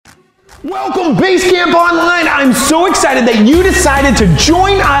Welcome Basecamp Online. I'm so excited that you decided to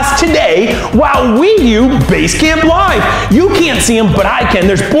join us today while we do Basecamp Live. You can't see them, but I can.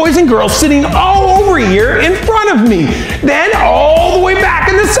 There's boys and girls sitting all over here in front of me. Then all the way back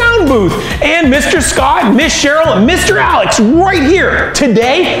in the sound booth. And Mr. Scott, Miss Cheryl, and Mr. Alex right here.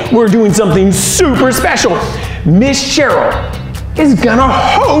 Today, we're doing something super special. Miss Cheryl is gonna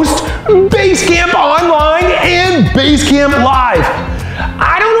host Basecamp Online and Basecamp Live.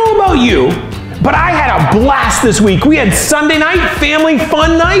 I don't know about you, but I had a blast this week. We had Sunday night, family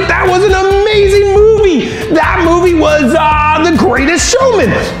fun night. That was an amazing movie. That movie was The Greatest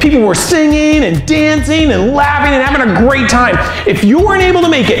Showman. People were singing and dancing and laughing and having a great time. If you weren't able to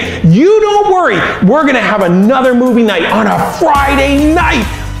make it, you don't worry. We're gonna have another movie night on a Friday night.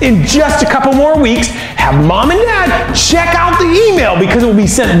 In just a couple more weeks, have mom and dad check out the email because it will be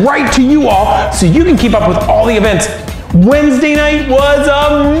sent right to you all so you can keep up with all the events. Wednesday night was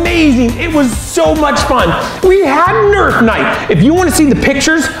amazing. It was so much fun. We had Nerf night. If you want to see the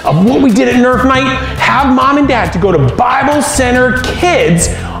pictures of what we did at Nerf night, have mom and dad to go to Bible Center Kids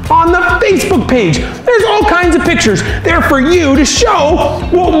on the Facebook page. There's all kinds of pictures there for you to show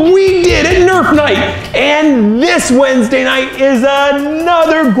what we did at Nerf night. And this Wednesday night is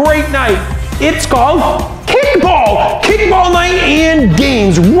another great night. It's called Kickball. Kickball night and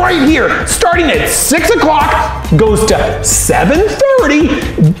games right here. Starting at 6 o'clock, goes to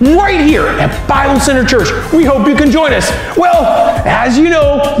 7:30 right here at Bible Center Church. We hope you can join us. Well, as you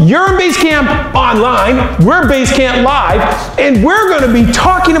know, you're in Basecamp Online, we're Basecamp Live, and we're going to be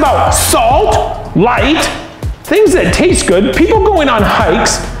talking about salt, light, things that taste good, people going on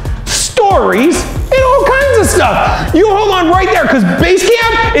hikes, stories, and all kinds of stuff. You hold on right there because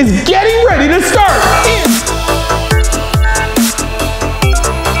Basecamp is getting ready to start.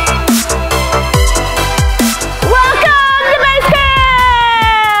 Welcome to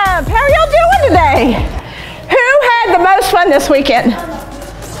Basecamp! How are y'all doing today? Who had the most fun this weekend?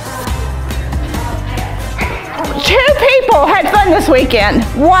 2 people had fun this weekend.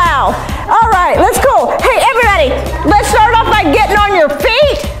 Wow. All right, let's go. Hey, everybody, let's start off by getting on your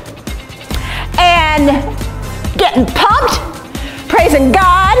feet and getting pumped, praising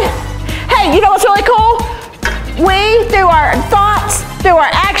God. Hey, you know what's really cool? We, through our thoughts, through our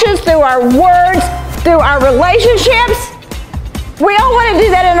actions, through our words, through our relationships, we all want to do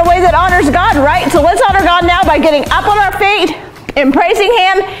that in a way that honors God, right? So let's honor God now by getting up on our feet and praising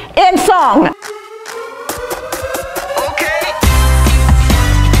Him in song.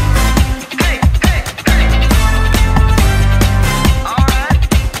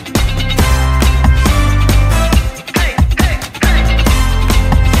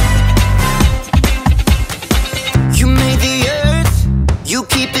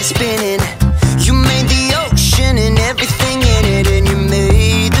 Spinning. You made the ocean and everything in it, and you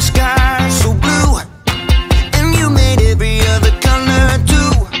made the sky so blue, and you made every other color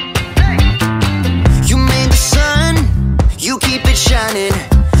too. You made the sun, you keep it shining.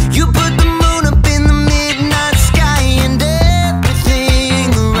 You put the moon up in the midnight sky, and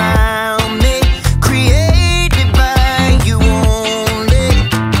everything around me created by you only.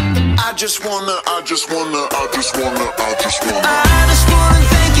 I just wanna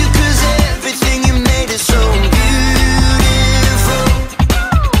thank you 'cause everything you made is so beautiful.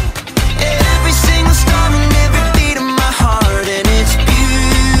 Every single star and every beat of my heart, and it's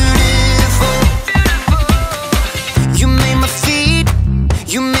beautiful. You made my feet,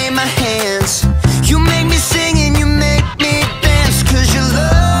 you made my hands, you made me sing and you make me dance, 'cause your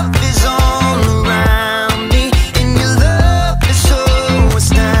love is all around me, and your love is so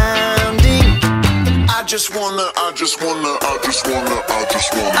astounding. I just wanna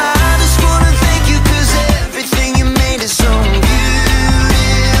thank you 'cause everything you made is so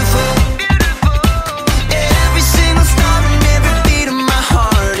beautiful. Every single star and every beat of my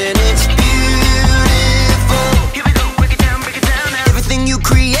heart, and it's beautiful. Here we go, break it down now. Everything you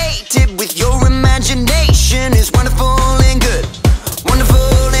created with your imagination is wonderful and good.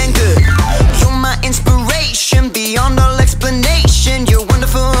 Wonderful and good. You're my inspiration beyond all explanation. You're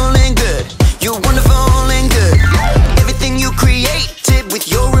wonderful and good. You're wonderful and good. Everything you created with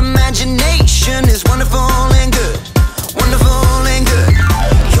your imagination is wonderful and good. Wonderful and good.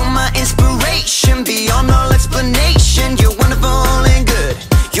 You're my inspiration beyond all explanation. You're wonderful and good.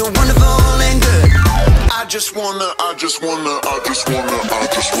 You're wonderful and good. I just wanna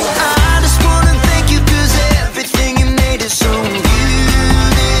thank you 'cause everything you made is so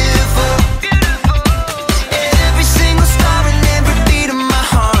beautiful. Every single star and every beat of my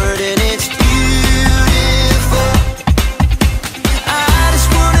heart, and it's beautiful. I just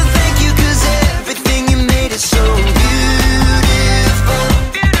wanna thank you 'cause everything you made is so beautiful.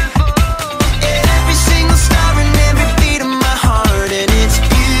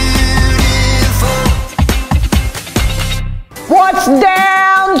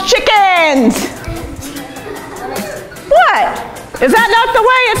 that not the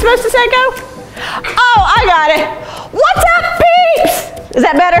way it's supposed to say go? Oh, I got it. What's up, peeps? Is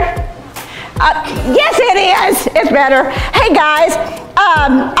that better? Yes, it is. It's better. Hey, guys.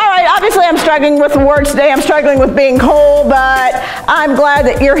 All right, obviously I'm struggling with the words today. I'm struggling with being cold, but I'm glad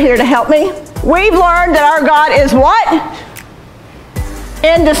that you're here to help me. We've learned that our God is what?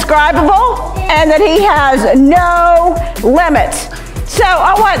 Indescribable, and that he has no limits. So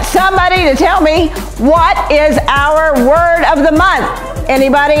I want somebody to tell me, what is our word of the month?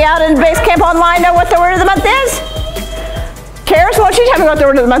 Anybody out in Base Camp Online know what the word of the month is? Karis, why don't you tell me what the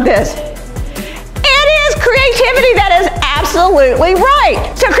word of the month is? It is creativity. That is absolutely right.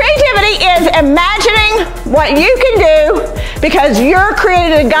 So creativity is imagining what you can do because you're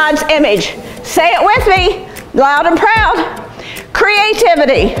created in God's image. Say it with me, loud and proud.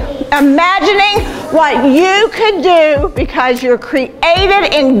 Creativity, imagining what you could do because you're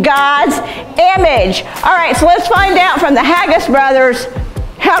created in God's image. All right, so let's find out from the Haggis brothers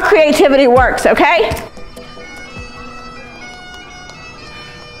how creativity works, okay?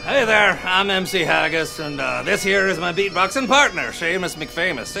 Hey there, I'm MC Haggis, and this here is my beatboxing partner, Seamus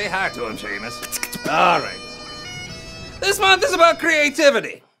McFamous. Say hi to him, Seamus. All right. This month is about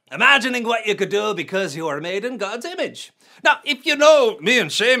creativity. Imagining what you could do because you are made in God's image. Now, if you know me and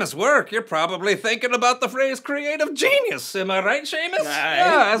Seamus' work, you're probably thinking about the phrase creative genius. Am I right, Seamus? Right.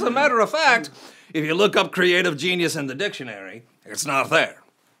 Yeah, as a matter of fact, if you look up creative genius in the dictionary, it's not there,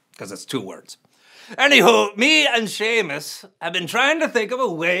 because it's 2 words. Anywho, me and Seamus have been trying to think of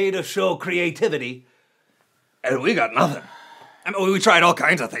a way to show creativity, and we got nothing. I mean, we tried all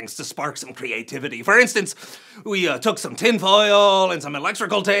kinds of things to spark some creativity. For instance, we took some tinfoil and some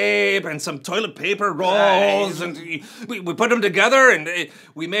electrical tape and some toilet paper rolls, and we put them together and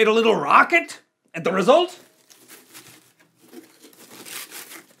we made a little rocket. And the result?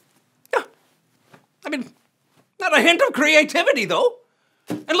 Yeah. I mean, not a hint of creativity, though.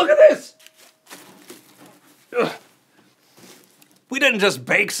 And look at this. Ugh. We didn't just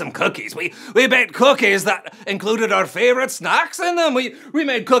bake some cookies. We baked cookies that included our favorite snacks in them. We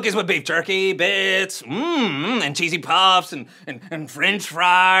made cookies with beef jerky bits, and cheesy puffs, and French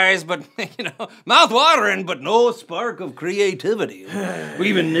fries, but, you know, mouth-watering, but no spark of creativity. We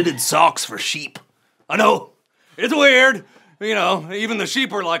even knitted socks for sheep. I know, it's weird. You know, even the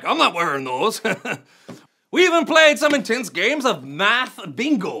sheep were like, I'm not wearing those. We even played some intense games of math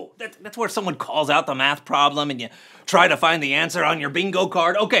bingo. That's where someone calls out the math problem and you try to find the answer on your bingo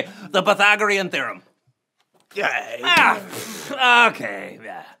card. Okay, the Pythagorean theorem. Okay,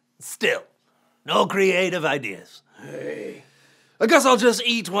 yeah. Still, no creative ideas. Hey. I guess I'll just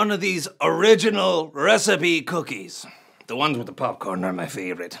eat one of these original recipe cookies. The ones with the popcorn are my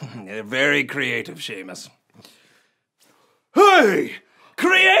favorite. They're very creative, Seamus. Hey,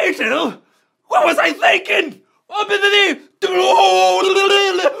 creative? What was I thinking? Up in the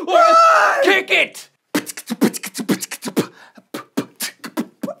kick it!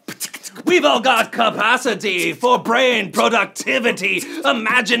 We've all got capacity for brain productivity,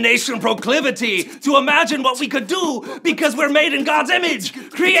 imagination proclivity, to imagine what we could do because we're made in God's image.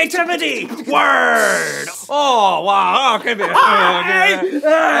 Creativity! Word! Oh, wow. Okay. On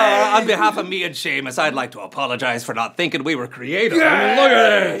behalf of me and Seamus, I'd like to apologize for not thinking we were creative. I mean, look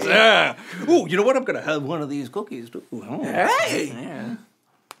at this. Yeah. Ooh, you know what? I'm going to have one of these cookies, too. Oh. Hey!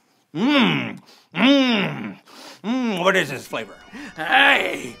 Yeah. What is this flavor?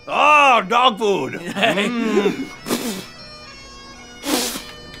 Hey! Oh, dog food! Hey.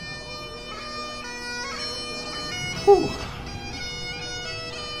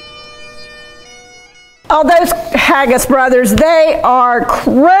 Oh, those Haggis brothers, they are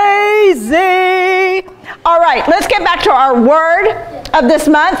crazy. All right, let's get back to our word of this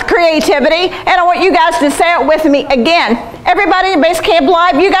month, creativity. And I want you guys to say it with me again. Everybody in Base Camp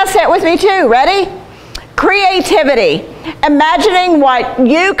Live, you guys say it with me too. Ready? Creativity. Imagining what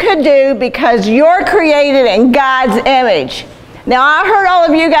you could do because you're created in God's image. Now, I heard all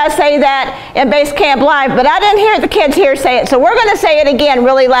of you guys say that in Base Camp Live, but I didn't hear the kids here say it. So we're going to say it again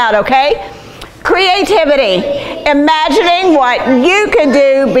really loud, okay? Creativity. Imagining what you could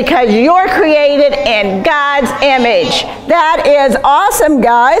do because you're created in God's image. That is awesome,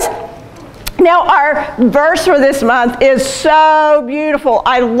 guys. Now, our verse for this month is so beautiful.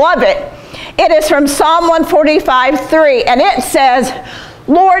 I love it. It is from Psalm 145:3, and it says,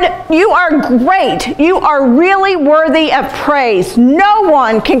 Lord, you are great. You are really worthy of praise. No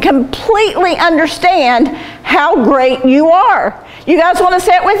one can completely understand how great you are. You guys want to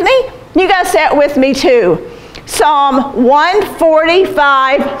say it with me? You guys say it with me too. Psalm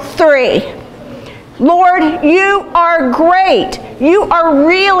 145:3. Lord, you are great. You are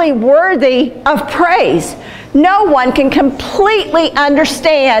really worthy of praise. No one can completely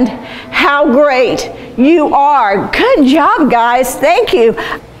understand how great you are. Good job, guys. Thank you.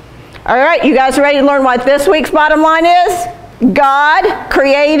 All right, you guys ready to learn what this week's bottom line is? God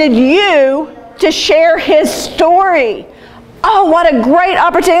created you to share his story. Oh, what a great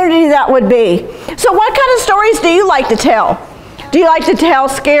opportunity that would be. So what kind of stories do you like to tell? Do you like to tell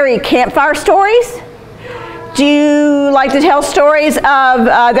scary campfire stories? Do you like to tell stories of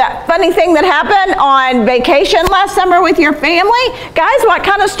that funny thing that happened on vacation last summer with your family? Guys, what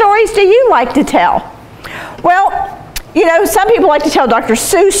kind of stories do you like to tell? Well, you know, some people like to tell Dr.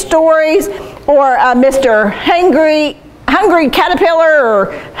 Seuss stories or Mr. Hungry Caterpillar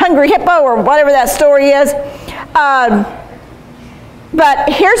or Hungry Hippo or whatever that story is. But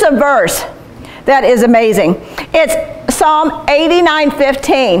here's a verse that is amazing. It's Psalm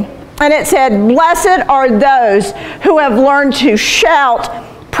 89:15. And it said, "Blessed are those who have learned to shout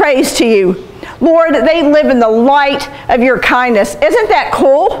praise to you. Lord, they live in the light of your kindness." Isn't that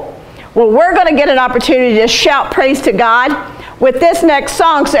cool? Well, we're going to get an opportunity to shout praise to God with this next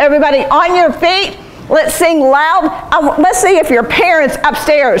song. So everybody on your feet, let's sing loud. Let's see if your parents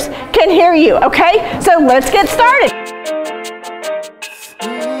upstairs can hear you, okay? So let's get started.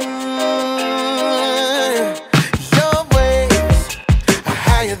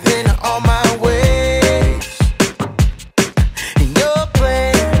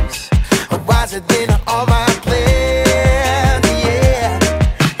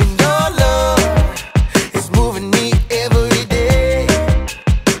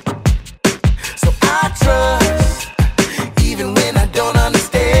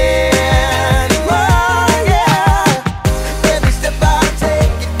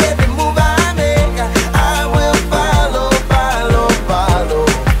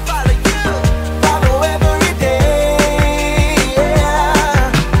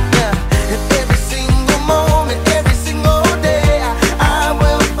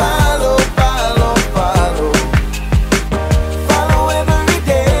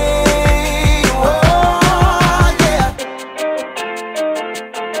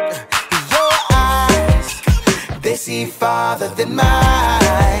 Farther than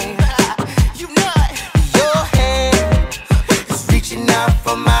mine. You know it. Your hand is reaching out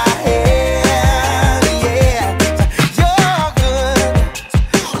for my hand. Yeah, you're good.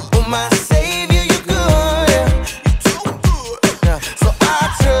 Oh, my Savior, you're good. You're too good. Yeah. So I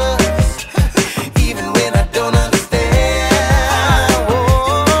trust, even when I don't understand. Oh,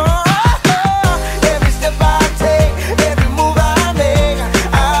 every step I take, every move I make,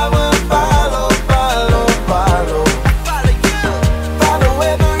 I will follow, follow, follow.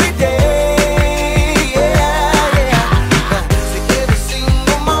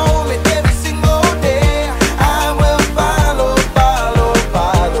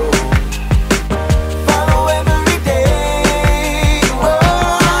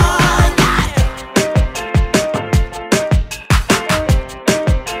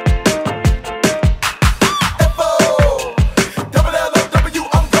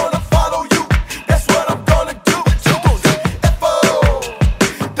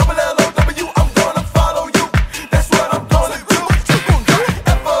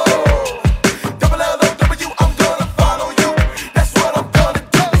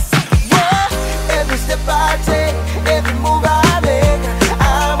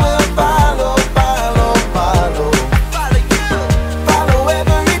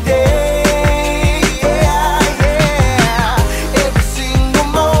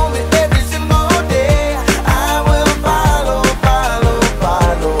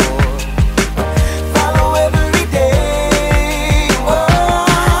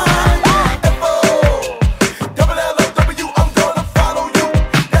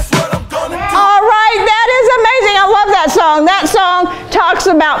 That song talks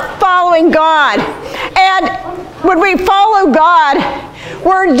about following God. And when we follow God,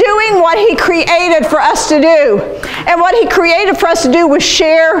 we're doing what he created for us to do. And what he created for us to do was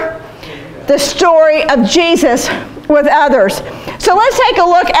share the story of Jesus with others. So let's take a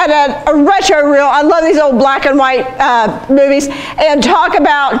look at a retro reel. I love these old black and white movies, and talk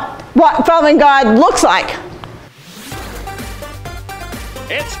about what following God looks like.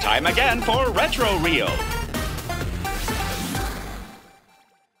 It's time again for Retro Reel.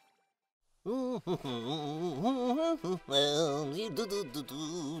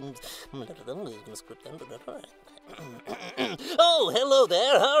 Oh, hello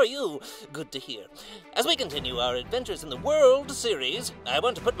there, how are you? Good to hear. As we continue our Adventures in the World series, I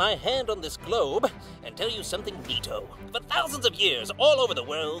want to put my hand on this globe and tell you something neato. For thousands of years, all over the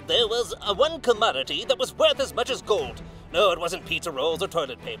world, there was one commodity that was worth as much as gold. No, it wasn't pizza rolls or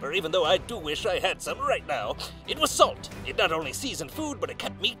toilet paper, even though I do wish I had some right now. It was salt. It not only seasoned food, but it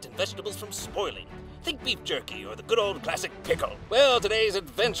kept meat and vegetables from spoiling. Think beef jerky or the good old classic pickle. Well, today's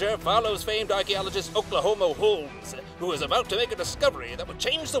adventure follows famed archaeologist Oklahoma Holmes, who is about to make a discovery that would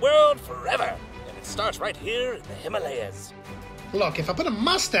change the world forever. And it starts right here in the Himalayas. Look, if I put a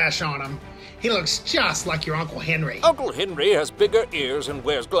mustache on him, he looks just like your Uncle Henry. Uncle Henry has bigger ears and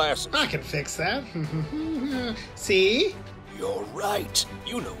wears glasses. I can fix that. See? You're right.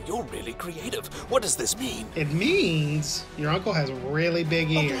 You know, you're really creative. What does this mean? It means your uncle has really big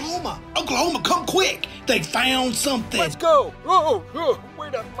ears. Oklahoma, come quick! They found something! Let's go! Oh,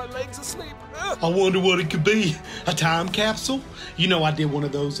 wait up, my leg's asleep. I wonder what it could be. A time capsule? You know I did one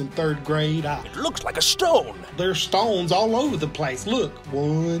of those in 3rd grade. It looks like a stone. There's stones all over the place. Look,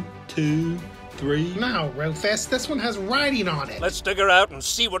 1, 2, 3. No, Rofest, this one has writing on it. Let's dig her out and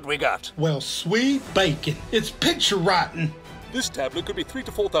see what we got. Well, sweet bacon. It's picture writing. This tablet could be 3,000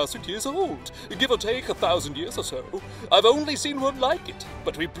 to 4,000 years old, give or take 1,000 years or so. I've only seen one like it,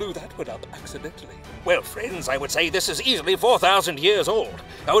 but we blew that one up accidentally. Well, friends, I would say this is easily 4,000 years old.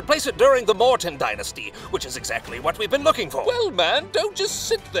 I would place it during the Morton Dynasty, which is exactly what we've been looking for. Well, man, don't just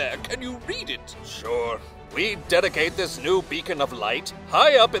sit there. Can you read it? Sure. We dedicate this new beacon of light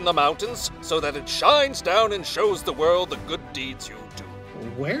high up in the mountains so that it shines down and shows the world the good deeds you do.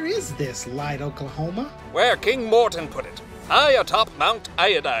 Where is this light, Oklahoma? Where King Morton put it. High atop Mount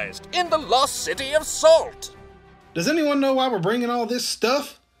Iodized, in the lost city of Salt. Does anyone know why we're bringing all this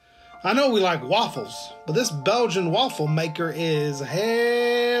stuff? I know we like waffles, but this Belgian waffle maker is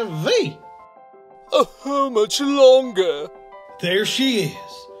heavy. How much longer? There she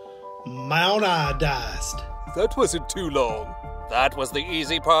is, Mount Iodized. That wasn't too long. That was the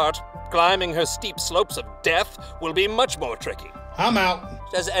easy part. Climbing her steep slopes of death will be much more tricky. I'm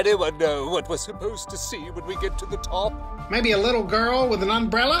out. Does anyone know what we're supposed to see when we get to the top? Maybe a little girl with an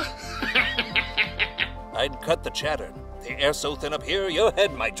umbrella? I'd cut the chatter. The air's so thin up here, your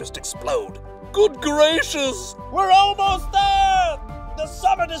head might just explode. Good gracious! We're almost there! The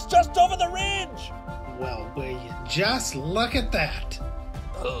summit is just over the ridge! Well, will you just look at that?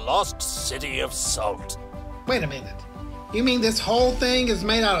 The lost city of Salt. Wait a minute. You mean this whole thing is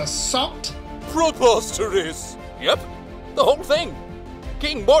made out of salt? Preposterous! Yep, the whole thing.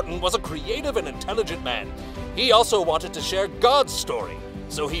 King Morton was a creative and intelligent man. He also wanted to share God's story,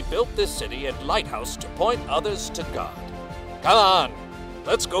 so he built this city and lighthouse to point others to God. Come on,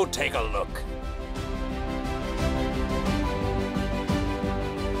 let's go take a look.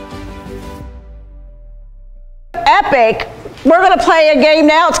 Epic. We're going to play a game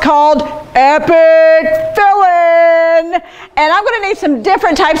now. It's called Epic Fill-In. And I'm going to need some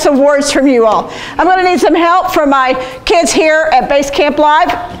different types of words from you all. I'm going to need some help from my kids here at Base Camp Live.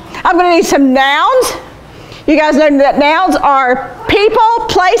 I'm going to need some nouns. You guys know that nouns are people,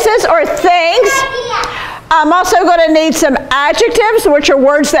 places, or things. I'm also going to need some adjectives, which are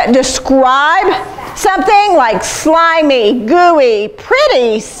words that describe something, like slimy, gooey,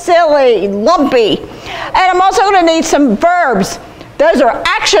 pretty, silly, lumpy. And I'm also going to need some verbs. Those are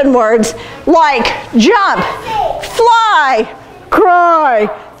action words like jump, fly, cry,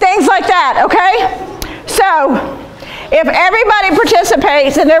 things like that, okay? So if everybody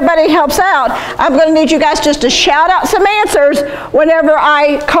participates and everybody helps out, I'm going to need you guys just to shout out some answers whenever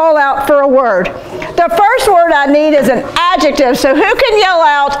I call out for a word. The first word I need is an adjective, so who can yell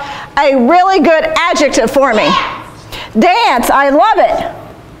out a really good adjective for me? Dance, I love it.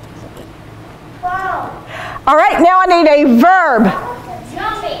 Wow. All right, now I need a verb.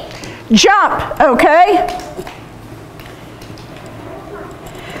 Jumping. Jump, okay?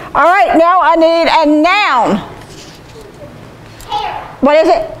 All right, now I need a noun. Hair. What is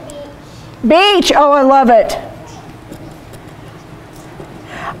it? Beach. Oh, I love it.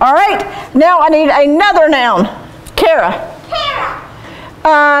 All right, now I need another noun. Kara.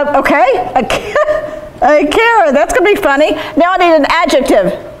 Kara. Okay. A Kara, that's going to be funny. Now I need an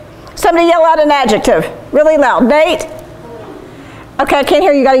adjective. Somebody yell out an adjective. Really loud. Nate? Okay, I can't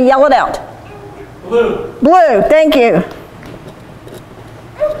hear you. You got to yell it out. Blue. Blue, thank you.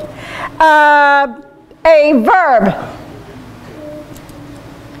 A verb.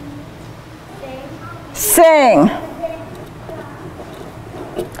 Sing.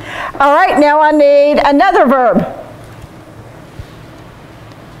 All right, now I need another verb.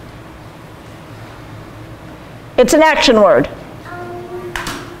 It's an action word.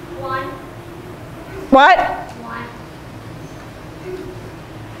 One. What? One.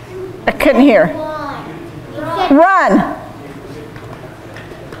 I couldn't hear. One. Run.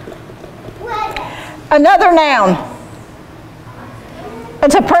 What? Another noun.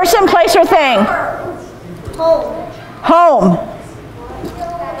 It's a person, place, or thing. Hold. Home.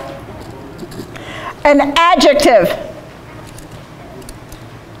 An adjective,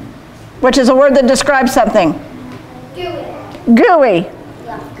 which is a word that describes something. Gooey.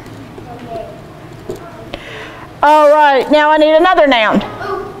 All right, now I need another noun. A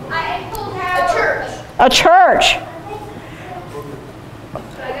church. A church.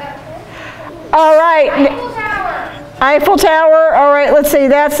 All right. Eiffel Tower. Eiffel Tower. All right, let's see.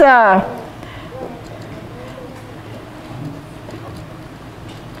 That's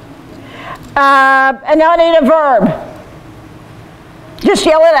and now I need a verb. Just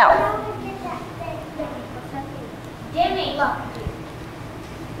yell it out. Dimming.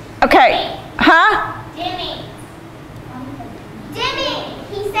 Okay. Huh? Dimming. Dimming.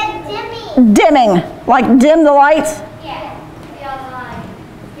 He said dimming. Dimming. Like dim the lights. Yeah.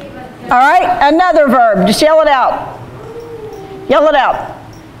 All right. Another verb. Just yell it out. Yell it out.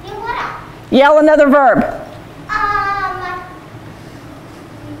 Yell another verb.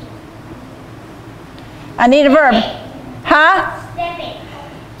 I need a verb. Huh? Stepping.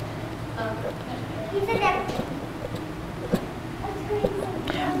 He said that.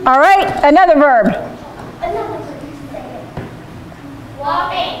 All right, another verb.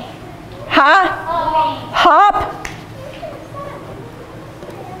 Walking. Huh? Hop.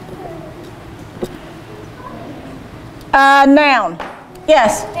 Noun.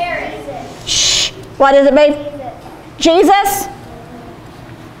 Yes. Shh. What is it, babe? Jesus?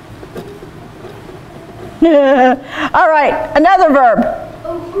 All right, another verb.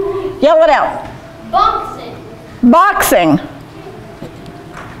 Yell it out. Boxing. Boxing.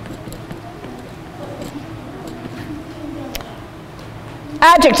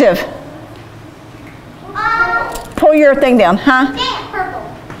 Adjective. Pull your thing down, huh? Purple.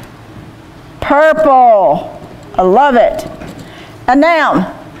 Purple. I love it. A noun.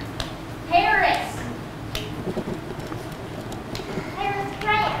 Paris. Paris,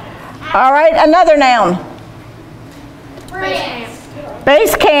 France. All right, another noun. France.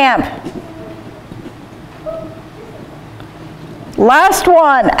 Base camp. Last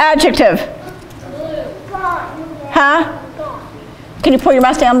one, adjective. Huh? Can you pull your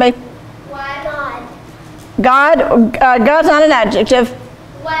mouse down, babe? God. God's not an adjective.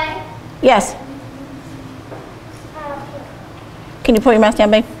 What? Yes. Can you pull your mouse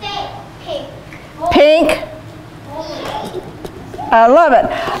down, babe? Pink. Pink. I love it.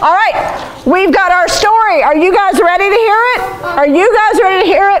 All right, we've got our story. Are you guys ready to hear it? Are you guys ready to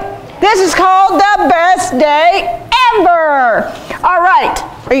hear it? This is called The Best Day Ever. All right,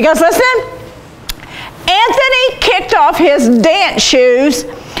 are you guys listening? Anthony kicked off his dance shoes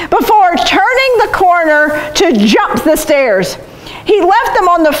before turning the corner to jump the stairs. He left them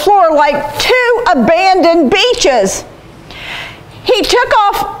on the floor like two abandoned beaches. He took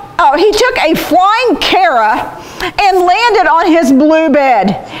a flying Cara and landed on his blue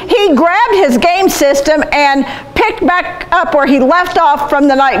bed. He grabbed his game system and picked back up where he left off from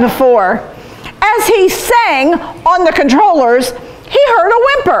the night before. As he sang on the controllers, he heard a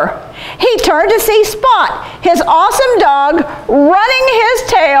whimper. He turned to see Spot, his awesome dog, running his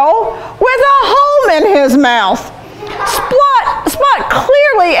tail with a hole in his mouth. Spot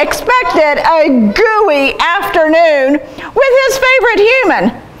clearly expected a gooey afternoon with his favorite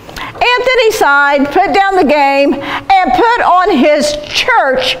human. Anthony sighed, put down the game, and put on his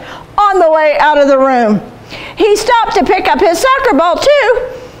church on the way out of the room. He stopped to pick up his soccer ball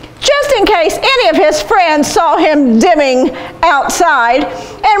too, just in case any of his friends saw him dimming outside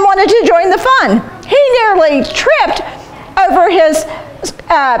and wanted to join the fun. He nearly tripped over his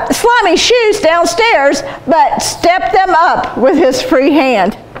slimy shoes downstairs, but stepped them up with his free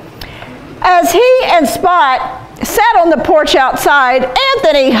hand. As he and Spot sat on the porch outside,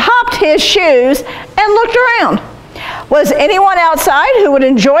 Anthony hopped his shoes and looked around. Was anyone outside who would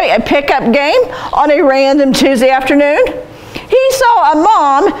enjoy a pickup game on a random Tuesday afternoon? He saw a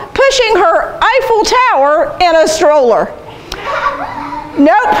mom pushing her Eiffel Tower in a stroller.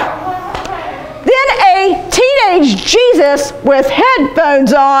 Nope. Then a teenage Jesus with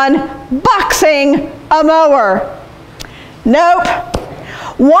headphones on boxing a mower. Nope.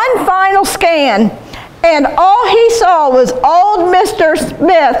 One final scan, and all he saw was old Mr.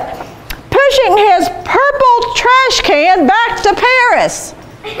 Smith pushing his purple trash can back to Paris.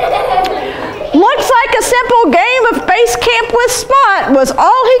 Looks like a simple game of base camp with Spot was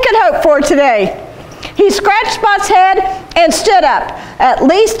all he could hope for today. He scratched Spot's head and stood up. At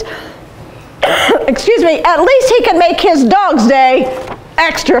least he could make his dog's day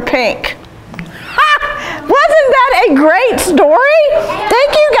extra pink. Wasn't that a great story?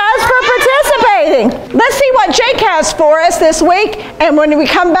 Thank you guys for participating. Let's see what Jake has for us this week, and when we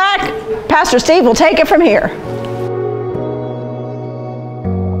come back, Pastor Steve will take it from here.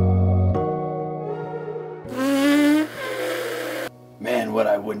 Man, what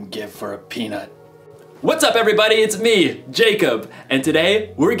I wouldn't give for a peanut. What's up everybody, it's me, Jacob, and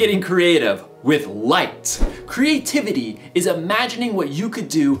today we're getting creative with light. Creativity is imagining what you could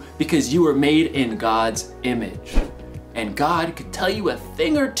do because you were made in God's image. And God could tell you a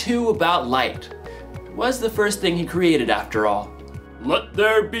thing or two about light. It was the first thing he created after all. Let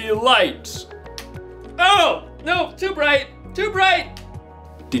there be light. Oh, no, too bright, too bright.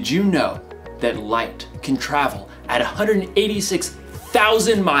 Did you know that light can travel at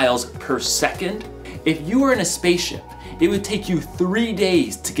 186,000 miles per second? If you were in a spaceship, it would take you 3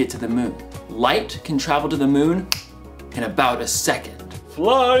 days to get to the moon. Light can travel to the moon in about a second.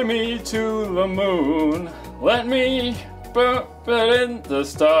 Fly me to the moon, let me put it in the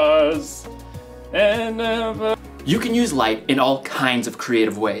stars, and never... You can use light in all kinds of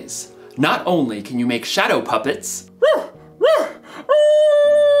creative ways. Not only can you make shadow puppets,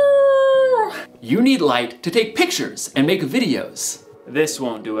 you need light to take pictures and make videos. This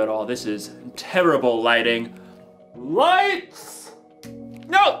won't do it all. This is terrible lighting. Lights!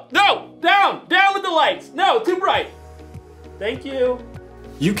 No, no, down with the lights. No, too bright. Thank you.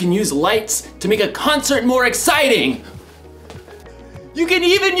 You can use lights to make a concert more exciting. You can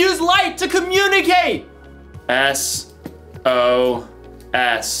even use light to communicate. SOS.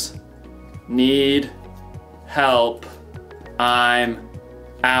 Need help. I'm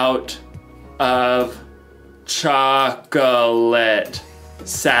out of chocolate.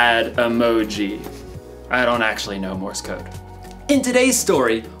 Sad emoji. I don't actually know Morse code. In today's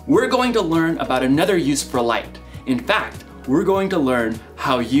story, we're going to learn about another use for light. In fact, we're going to learn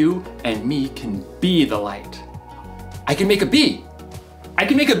how you and me can be the light. I can make a bee. I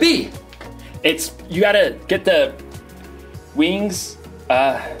can make a bee. You gotta get the wings.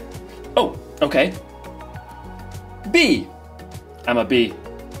 Oh, okay. Bee. I'm a bee.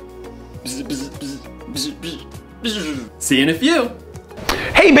 See you in a few.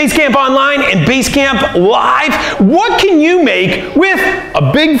 Hey Basecamp Online and Basecamp Live, what can you make with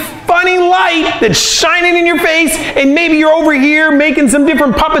a big funny light that's shining in your face, and maybe you're over here making some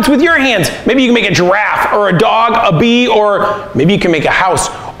different puppets with your hands. Maybe you can make a giraffe or a dog, a bee, or maybe you can make a house,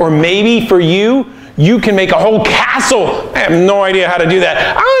 or maybe for you can make a whole castle. I have no idea how to do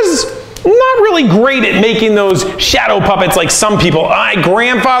that. I was not really great at making those shadow puppets like some people. My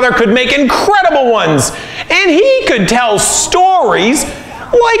grandfather could make incredible ones, and he could tell stories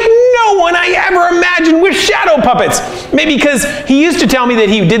like no one I ever imagined with shadow puppets. Maybe because he used to tell me that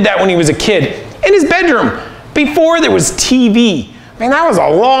he did that when he was a kid in his bedroom before there was TV. Man, that was a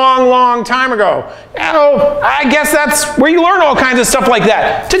long, long time ago. Oh, I guess that's where you learn all kinds of stuff like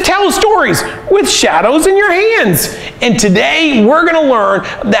that, to tell stories with shadows in your hands. And today we're gonna learn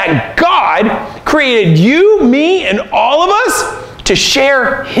that God created you, me, and all of us to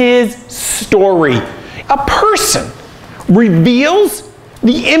share his story. A person reveals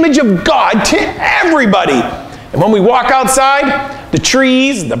the image of God to everybody. And when we walk outside, the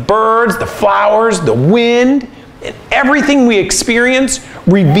trees, the birds, the flowers, the wind, and everything we experience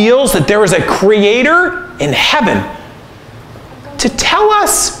reveals that there is a creator in heaven to tell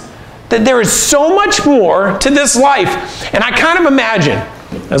us that there is so much more to this life. And I kind of imagine,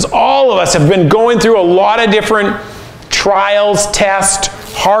 as all of us have been going through a lot of different trials, tests,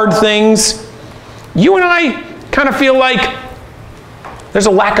 hard things, you and I kind of feel like there's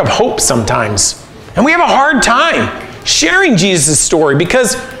a lack of hope sometimes. And we have a hard time sharing Jesus' story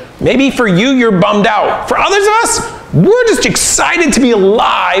because maybe for you, you're bummed out. For others of us, we're just excited to be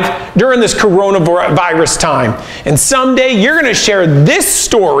alive during this coronavirus time. And someday you're gonna share this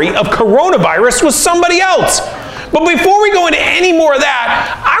story of coronavirus with somebody else. But before we go into any more of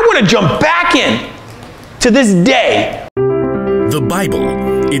that, I wanna jump back in to this day. The Bible.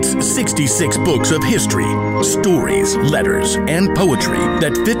 It's 66 books of history, stories, letters, and poetry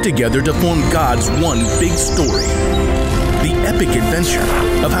that fit together to form God's one big story. The epic adventure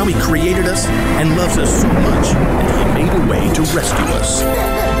of how he created us and loves us so much that he made a way to rescue us.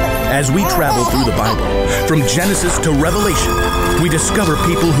 As we travel through the Bible, from Genesis to Revelation, we discover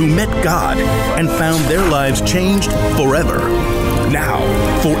people who met God and found their lives changed forever. Now,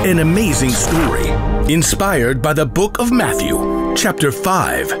 for an amazing story, inspired by the book of Matthew, chapter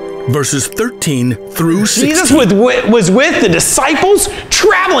 5, verses 13 through 16. Jesus was with the disciples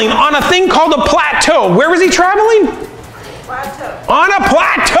traveling on a thing called a plateau. Where was he traveling? On a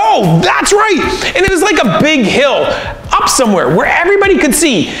plateau, that's right. And it was like a big hill up somewhere where everybody could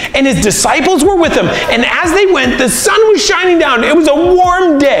see. And his disciples were with him. And as they went, the sun was shining down. It was a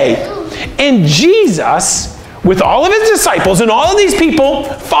warm day. And Jesus, with all of his disciples and all of these people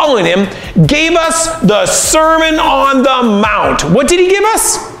following him, gave us the Sermon on the Mount. What did he give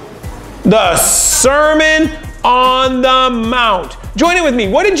us? The Sermon on the Mount. Join in with me.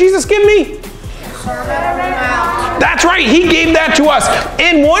 What did Jesus give me? That's right, he gave that to us.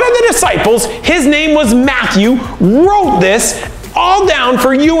 And one of the disciples, his name was Matthew, wrote this all down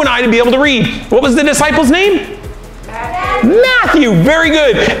for you and I to be able to read. What was the disciple's name? Matthew. Very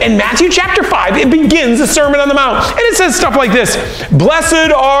good. In Matthew chapter 5, it begins the Sermon on the Mount. And it says stuff like this.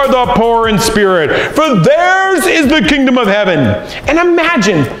 Blessed are the poor in spirit, for theirs is the kingdom of heaven. And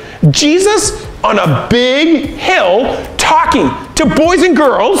imagine Jesus on a big hill talking to boys and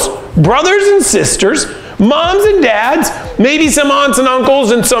girls, brothers and sisters, moms and dads, maybe some aunts and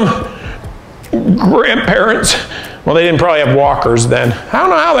uncles and some grandparents. Well, they didn't probably have walkers then. I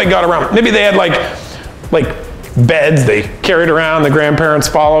don't know how they got around. Maybe they had like beds they carried around, the grandparents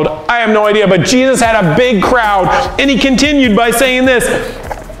followed. I have no idea, but Jesus had a big crowd, and he continued by saying this,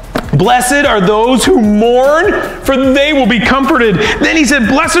 blessed are those who mourn, for they will be comforted. Then he said,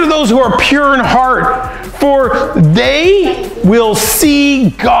 blessed are those who are pure in heart, for they will see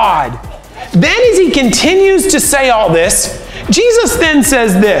God. Then as he continues to say all this, Jesus then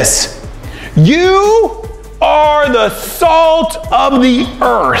says this, you are the salt of the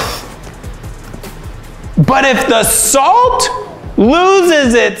earth. But if the salt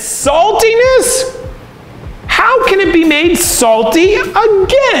loses its saltiness, how can it be made salty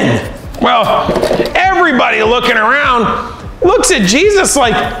again? Well, everybody looking around looks at Jesus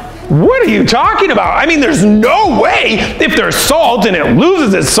like, what are you talking about? I mean, there's no way if there's salt and it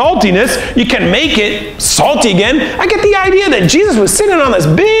loses its saltiness, you can make it salty again. I get the idea that Jesus was sitting on this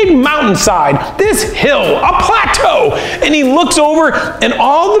big mountainside, this hill, a plateau, and he looks over and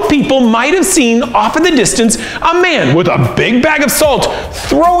all the people might have seen off in the distance a man with a big bag of salt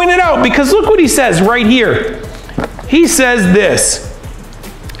throwing it out, because look what he says right here. He says this,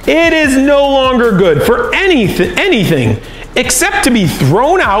 it is no longer good for anything except to be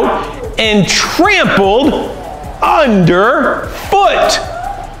thrown out and trampled underfoot.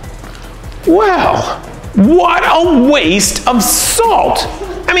 Well, what a waste of salt.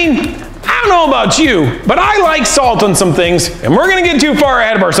 I mean, I don't know about you, but I like salt on some things, and we're going to get too far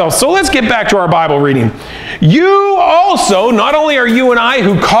ahead of ourselves, so let's get back to our Bible reading. You also, not only are you and I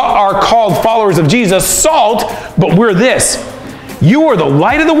who are called followers of Jesus, salt, but we're this. You are the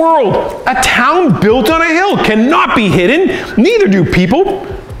light of the world. A town built on a hill cannot be hidden. Neither do people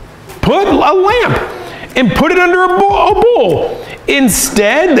put a lamp and put it under a bowl.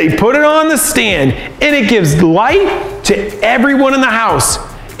 Instead, they put it on the stand, and it gives light to everyone in the house.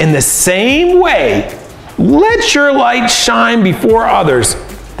 In the same way, let your light shine before others,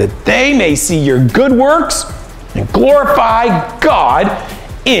 that they may see your good works and glorify God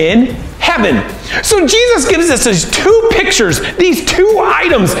in heaven. So Jesus gives us these two pictures, these two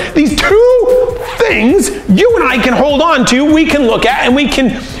items, these two things you and I can hold on to, we can look at, and we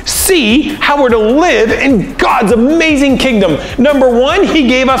can see how we're to live in God's amazing kingdom. Number one, he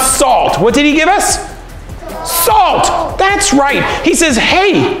gave us salt. What did he give us? Salt. That's right. He says,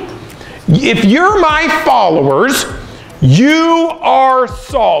 hey, if you're my followers, you are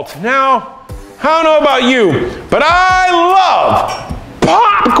salt. Now, I don't know about you, but I love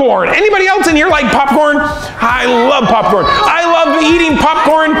popcorn. Anybody else in here like popcorn? I love popcorn. I love eating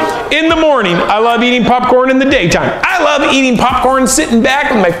popcorn in the morning. I love eating popcorn in the daytime. I love eating popcorn sitting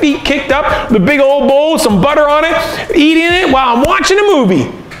back with my feet kicked up, the big old bowl, some butter on it, eating it while I'm watching a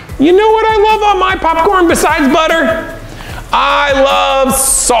movie. You know what I love on my popcorn besides butter? I love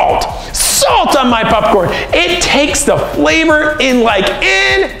salt. Salt on my popcorn. It takes the flavor and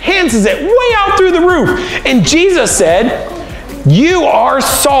enhances it way out through the roof. And Jesus said, you are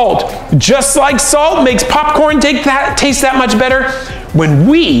salt. Just like salt makes popcorn taste that much better, when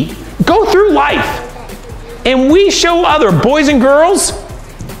we go through life and we show other boys and girls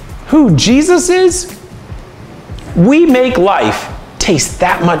who Jesus is, we make life taste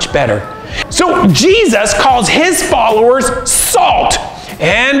that much better. So Jesus calls his followers salt.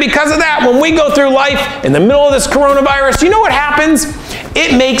 And because of that, when we go through life in the middle of this coronavirus, you know what happens?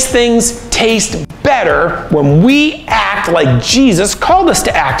 It makes things taste better when we act like Jesus called us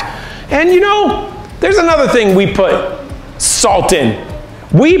to act. And you know, there's another thing we put salt in.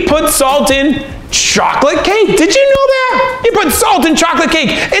 We put salt in chocolate cake. Did you know that? You put salt in chocolate cake.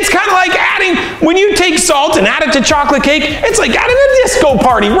 It's kind of like adding, when you take salt and add it to chocolate cake, it's like adding a disco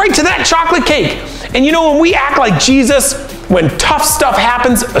party right to that chocolate cake. And you know, when we act like Jesus, when tough stuff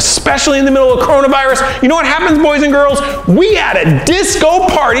happens, especially in the middle of coronavirus, you know what happens, boys and girls? We add a disco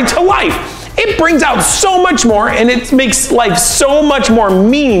party to life. It brings out so much more, and it makes life so much more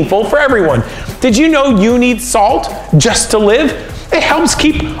meaningful for everyone. Did you know you need salt just to live? It helps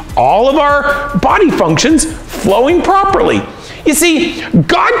keep all of our body functions flowing properly. You see,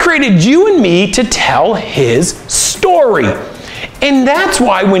 God created you and me to tell his story. And that's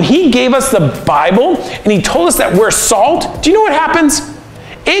why when he gave us the Bible and he told us that we're salt, do you know what happens?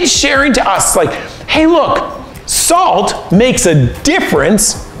 It's sharing to us like, hey, look, salt makes a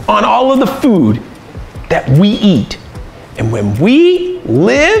difference on all of the food that we eat. And when we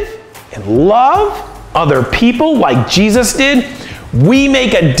live and love other people like Jesus did, we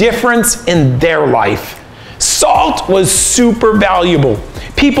make a difference in their life. Salt was super valuable.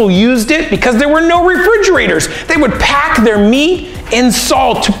 People used it because there were no refrigerators. They would pack their meat in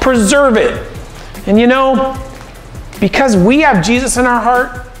salt to preserve it. And you know, because we have Jesus in our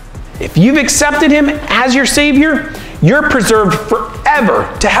heart, if you've accepted him as your Savior, you're preserved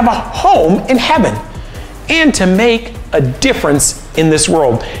forever to have a home in heaven and to make a difference in this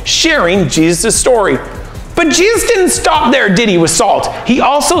world, sharing Jesus' story. But Jesus didn't stop there, did he, with salt? He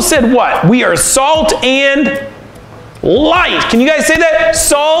also said what? We are salt and light. Can you guys say that?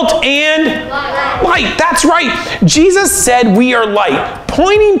 Salt and light. That's right. Jesus said we are light,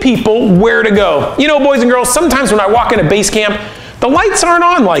 pointing people where to go. You know, boys and girls, sometimes when I walk into base camp, the lights aren't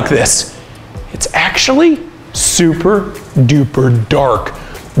on like this. It's actually super duper dark.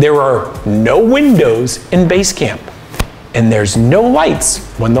 There are no windows in base camp, and there's no lights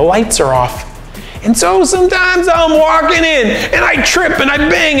when the lights are off. And so sometimes I'm walking in and I trip and I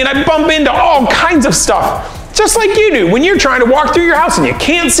bang and I bump into all kinds of stuff. Just like you do when you're trying to walk through your house and you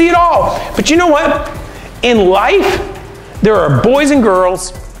can't see it all. But you know what? In life, there are boys and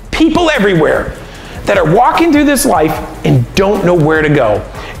girls, people everywhere that are walking through this life and don't know where to go.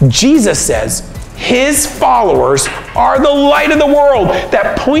 Jesus says his followers are the light of the world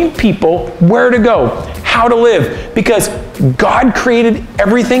that point people where to go, how to live, because God created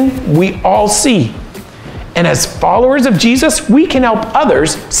everything we all see. And as followers of Jesus, we can help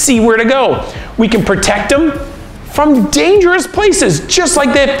others see where to go. We can protect them from dangerous places, just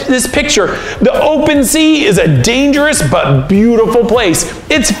like this picture. The open sea is a dangerous but beautiful place.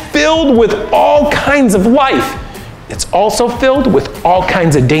 It's filled with all kinds of life. It's also filled with all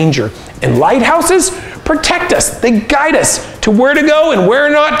kinds of danger. And lighthouses protect us. They guide us to where to go and where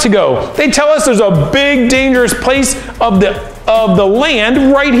not to go. They tell us there's a big dangerous place of the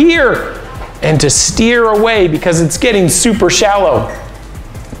land right here, and to steer away because it's getting super shallow.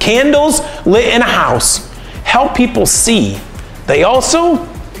 Candles lit in a house help people see. They also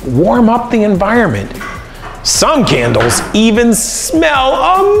warm up the environment. Some candles even smell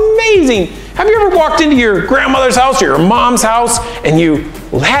amazing. Have you ever walked into your grandmother's house or your mom's house and you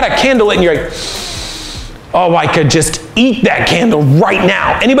had a candle lit and you're like, oh, I could just eat that candle right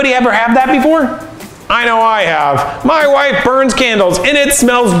now. Anybody ever have that before? I know I have. My wife burns candles and it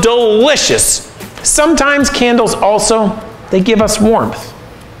smells delicious. Sometimes candles also, they give us warmth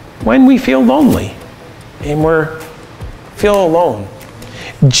when we feel lonely and feel alone.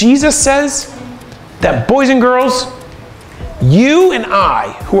 Jesus says that, boys and girls, you and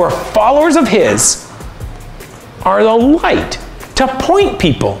I, who are followers of his, are the light to point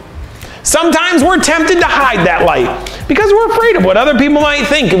people. Sometimes we're tempted to hide that light because we're afraid of what other people might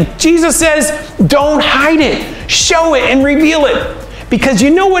think. And Jesus says, don't hide it. Show it and reveal it. Because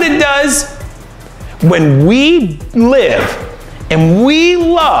you know what it does? When we live and we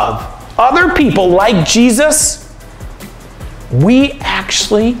love other people like Jesus, we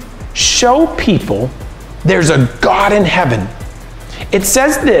actually show people there's a God in heaven. It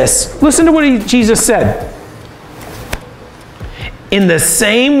says this. Listen to what Jesus said. In the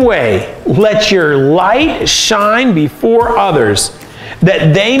same way, let your light shine before others,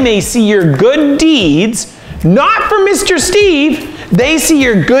 that they may see your good deeds, not for Mr. Steve. They see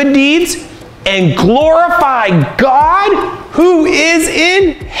your good deeds and glorify God who is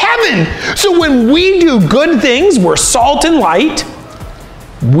in heaven. So when we do good things, we're salt and light,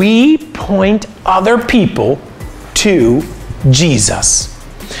 we point other people to Jesus.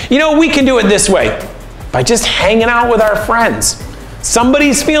 You know, we can do it this way, by just hanging out with our friends.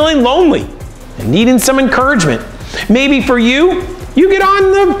 Somebody's feeling lonely and needing some encouragement. Maybe for you, you get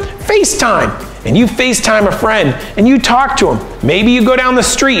on the FaceTime and you FaceTime a friend and you talk to them. Maybe you go down the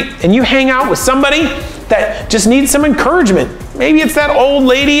street and you hang out with somebody that just needs some encouragement. Maybe it's that old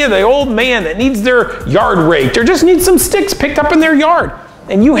lady or the old man that needs their yard raked or just needs some sticks picked up in their yard,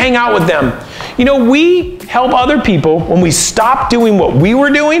 and you hang out with them. You know, we help other people when we stop doing what we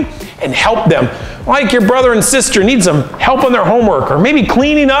were doing and help them. Like your brother and sister need some help on their homework, or maybe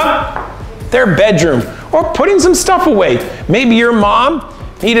cleaning up their bedroom, or putting some stuff away. Maybe your mom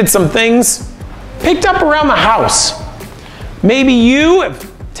needed some things picked up around the house. Maybe you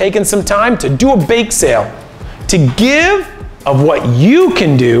have taken some time to do a bake sale, to give of what you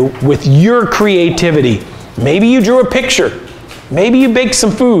can do with your creativity. Maybe you drew a picture. Maybe you baked some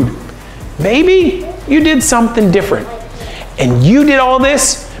food. Maybe you did something different. And you did all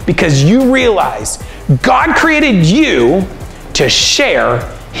this because you realized God created you to share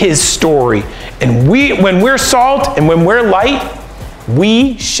his story. And when we're salt and when we're light,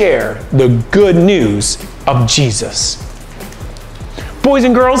 we share the good news of Jesus. Boys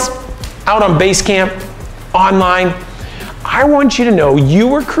and girls, out on base camp, online, I want you to know you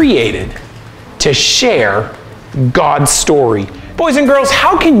were created to share God's story. Boys and girls,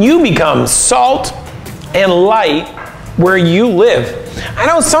 how can you become salt and light where you live? I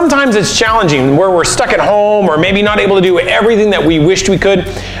know sometimes it's challenging where we're stuck at home or maybe not able to do everything that we wished we could,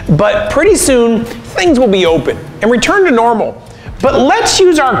 but pretty soon things will be open and return to normal. But let's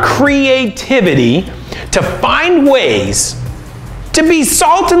use our creativity to find ways to be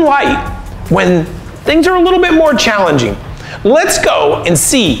salt and light when things are a little bit more challenging. Let's go and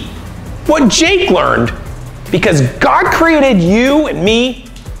see what Jake learned, because God created you and me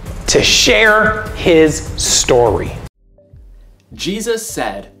to share his story. Jesus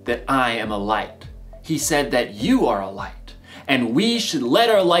said that I am a light. He said that you are a light, and we should let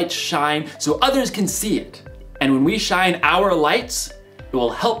our light shine so others can see it. And when we shine our lights, it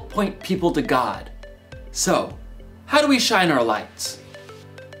will help point people to God. So, how do we shine our lights?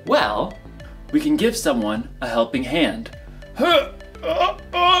 Well, we can give someone a helping hand.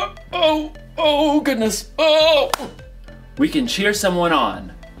 Oh goodness, oh! We can cheer someone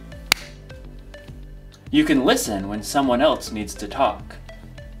on. You can listen when someone else needs to talk.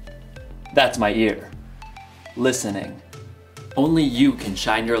 That's my ear. Listening. Only you can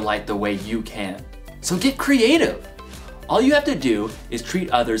shine your light the way you can. So get creative. All you have to do is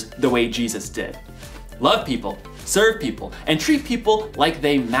treat others the way Jesus did. Love people, serve people, and treat people like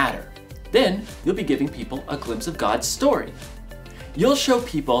they matter. Then you'll be giving people a glimpse of God's story. You'll show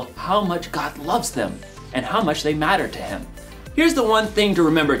people how much God loves them and how much they matter to him. Here's the one thing to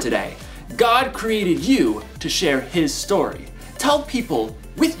remember today. God created you to share his story. Tell people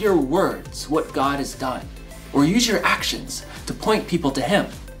with your words what God has done, or use your actions to point people to him.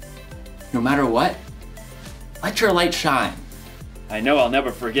 No matter what, let your light shine. I know I'll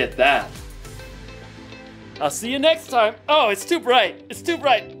never forget that. I'll see you next time. Oh, it's too bright. It's too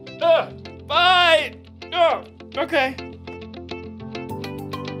bright. Bye. Oh, okay.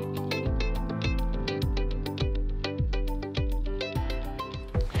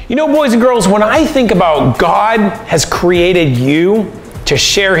 You know, boys and girls, when I think about God has created you to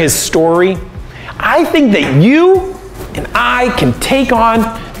share his story, I think that you and I can take on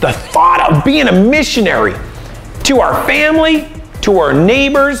the thought of being a missionary to our family, to our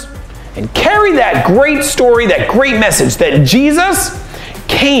neighbors, and carry that great story, that great message that Jesus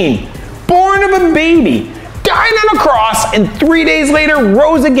came, born of a baby, died on a cross, and 3 days later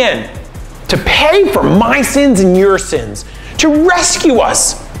rose again to pay for my sins and your sins, to rescue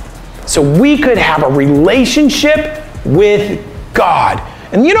us so we could have a relationship with God.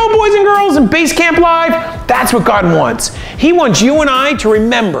 And you know, boys and girls, in Base Camp Live, that's what God wants. He wants you and I to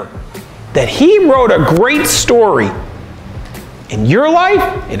remember that he wrote a great story in your life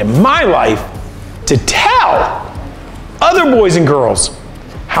and in my life to tell other boys and girls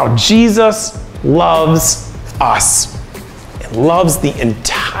how Jesus loves us and loves the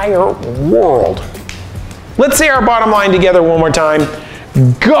entire world. Let's say our bottom line together one more time.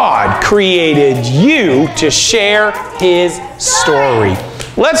 God created you to share his story.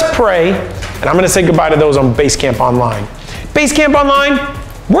 Let's pray, and I'm going to say goodbye to those on Base Camp Online. Base Camp Online,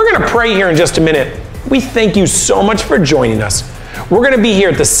 we're going to pray here in just a minute. We thank you so much for joining us. We're going to be here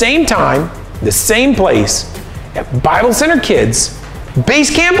at the same time, the same place, at Bible Center Kids, Base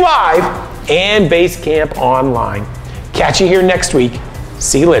Camp Live, and Base Camp Online. Catch you here next week.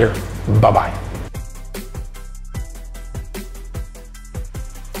 See you later. Bye-bye.